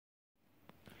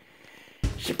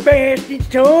Sebastian's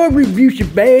Toy Review,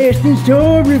 Sebastian's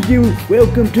Toy Review.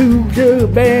 Welcome to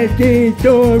Sebastian's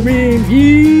Toy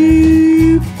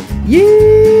Review.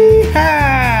 Yeehaw!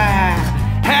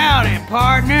 Howdy,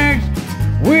 partners.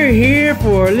 We're here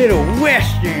for a little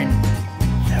Western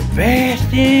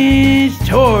Sebastian's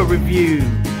Toy Review.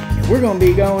 And we're going to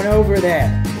be going over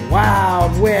that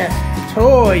Wild West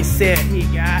toy set he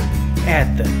got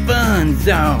at the Fun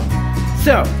Zone.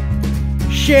 So,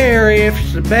 Sheriff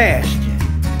Sebastian,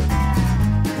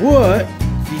 what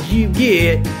did you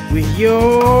get with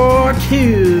your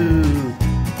tube?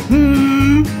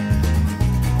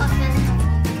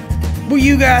 Well,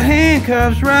 you got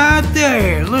handcuffs right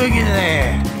there. Look at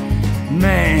that.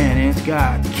 Man, it's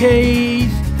got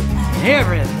keys and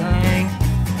everything.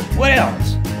 What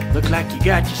else? Looks like you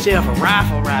got yourself a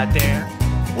rifle right there.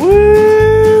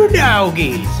 Woo,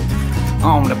 doggies.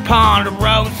 On the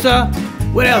Ponderosa.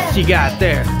 What else you got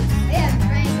there?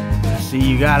 See,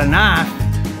 you got a knife.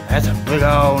 That's a big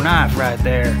old knife right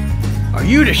there. Are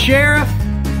you the sheriff?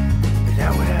 Is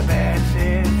that what that badge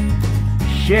says?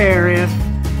 Sheriff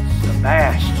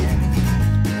Sebastian.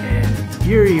 And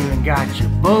you even got your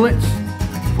bullets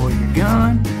for your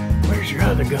gun. Where's your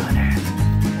other gun at?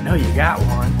 I know you got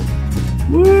one.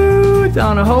 Woo, it's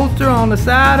on a holster on the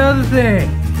side of the thing.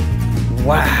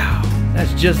 Wow,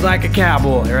 that's just like a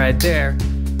cowboy right there.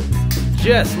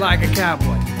 Just like a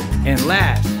cowboy. And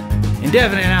last, and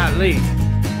definitely not least,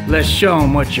 let's show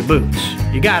them what your boots.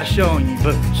 You gotta show them your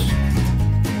boots.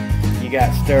 You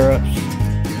got stirrups.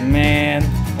 Man,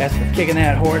 that's for kicking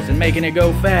that horse and making it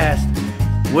go fast.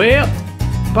 Well,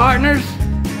 partners,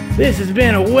 this has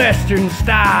been a Western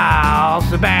style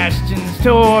Sebastian's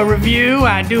Toy Review.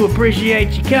 I do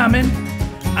appreciate you coming.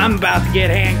 I'm about to get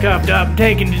handcuffed up and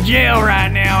taken to jail right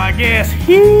now, I guess.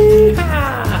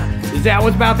 Hee-haw! Is that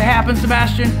what's about to happen,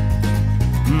 Sebastian?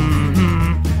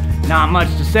 Not much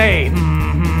to say.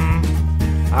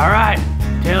 All right,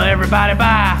 tell everybody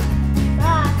bye.